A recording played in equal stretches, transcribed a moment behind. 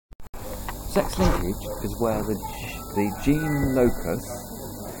Sex linkage is where the gene locus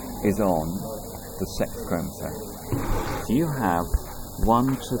is on the sex chromosome. So you have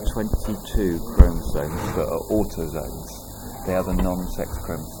 1 to 22 chromosomes that are autosomes. They are the non-sex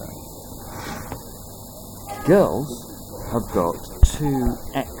chromosomes. Girls have got 2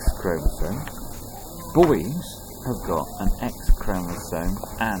 X chromosomes. Boys have got an X chromosome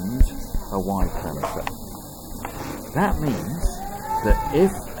and a Y chromosome. That means that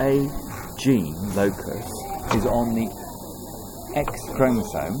if a gene locus is on the X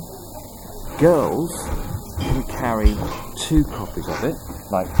chromosome, girls can carry 2 copies of it,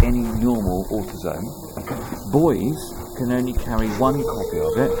 like any normal autosome. Boys can only carry 1 copy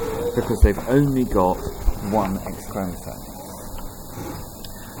of it because they've only got 1 X chromosome.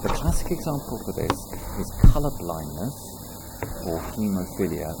 The classic example for this is colour blindness or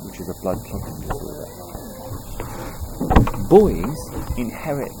haemophilia, which is a blood clotting disorder. Boys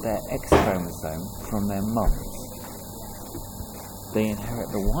inherit their X chromosome from their mums. They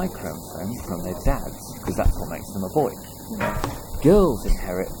inherit the Y chromosome from their dads, because that's what makes them a boy. Girls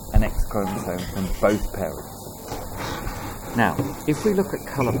inherit an X chromosome from both parents. Now, if we look at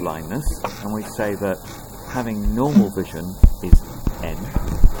colour blindness, and we say that having normal vision is N,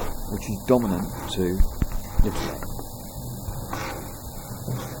 which is dominant to little n.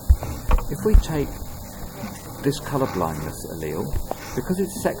 If we take this colour blindness allele, because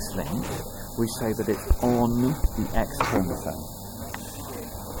it's sex-linked, we say that it's on the X chromosome.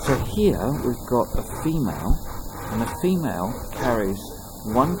 So here we've got a female, and the female carries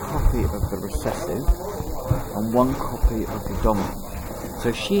 1 copy of the recessive and 1 copy of the dominant.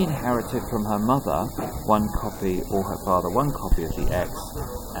 So she inherited from her mother 1 copy, or her father 1 copy of the X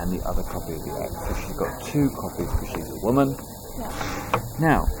and the other copy of the X. So she's got 2 copies because she's a woman.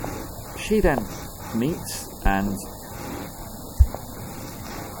 Now, she then meets and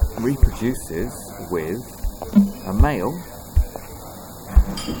reproduces with a male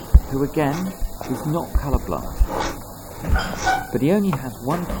who again is not colourblind, but he only has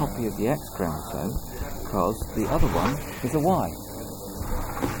 1 copy of the X chromosome because the other one is a Y.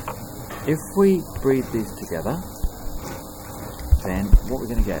 If we breed these together, then what we're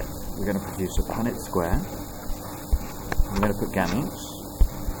going to get, we're going to produce a Punnett Square. We're going to put gametes,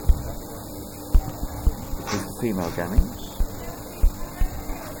 which is the female gametes,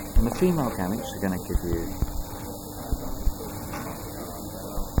 and the female gametes are going to give you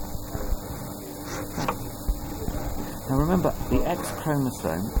that. Now remember, the X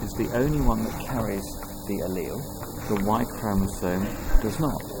chromosome is the only one that carries the allele, the Y chromosome does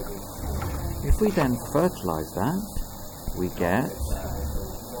not. If we then fertilise that, we get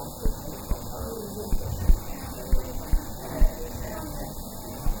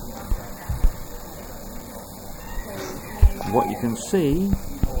what you can see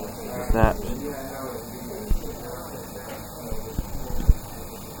is that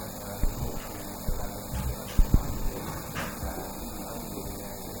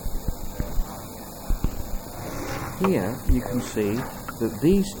here you can see that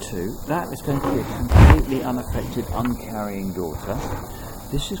these 2, that is going to be a completely unaffected, uncarrying daughter.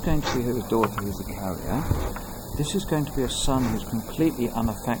 This is going to be a daughter who's a carrier. This is going to be a son who's completely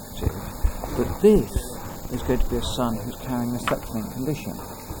unaffected. But this is going to be a son who's carrying a sex-linked condition,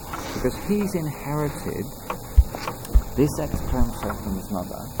 because he's inherited this X chromosome from his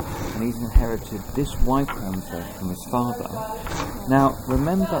mother, and he's inherited this Y chromosome from his father. Now,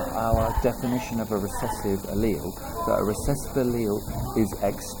 remember our definition of a recessive allele, that a recessive allele is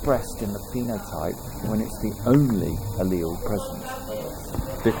expressed in the phenotype when it's the only allele present.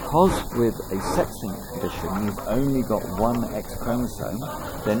 Because with a sex-linked condition you've only got 1 X chromosome,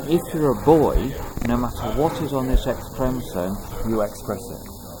 then if you're a boy, no matter what is on this X chromosome, you express it.